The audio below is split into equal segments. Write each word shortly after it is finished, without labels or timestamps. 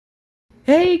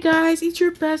Hey guys, it's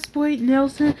your best boy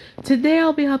Nelson. Today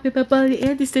I'll be helping my buddy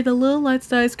Andy sing the Little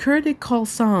Einsteins curtain call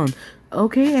song.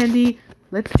 Okay, Andy,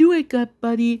 let's do it, good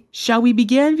buddy. Shall we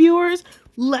begin, viewers?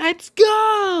 Let's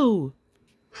go!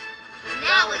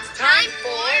 Now it's time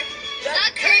for the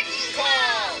curtain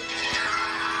call.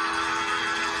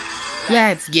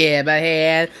 Let's give a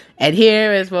hand, and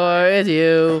here is for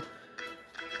you.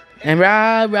 And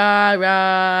rah, rah,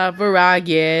 rah, for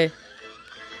rocket.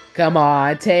 Come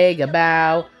on, take a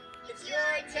bow. It's your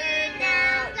turn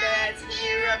now. Let's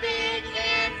hear a big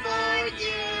hand for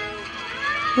you.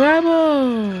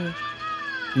 Bravo!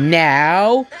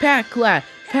 Now, pack clap,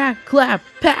 pack clap,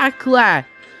 pack clap.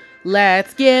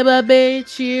 Let's give a big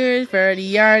cheers for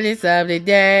the artist of the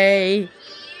day.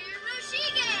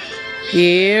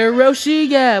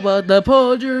 Hiroshige, but the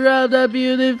poetry of the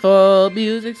beautiful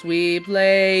music we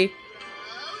play.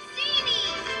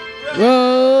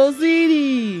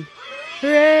 Rossini!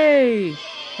 Hooray!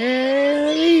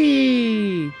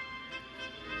 Hooray!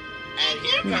 And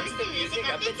here comes the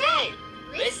music of the day.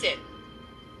 Listen.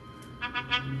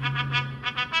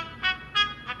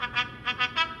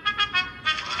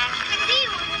 See you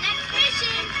on the next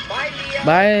mission. Bye, Leah.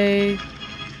 Bye!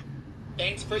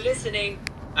 Thanks for listening.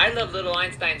 I love Little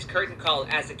Einstein's curtain call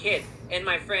as a kid, and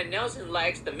my friend Nelson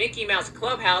likes the Mickey Mouse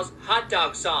Clubhouse hot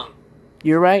dog song.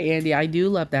 You're right, Andy. I do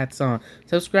love that song.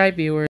 Subscribe, viewers.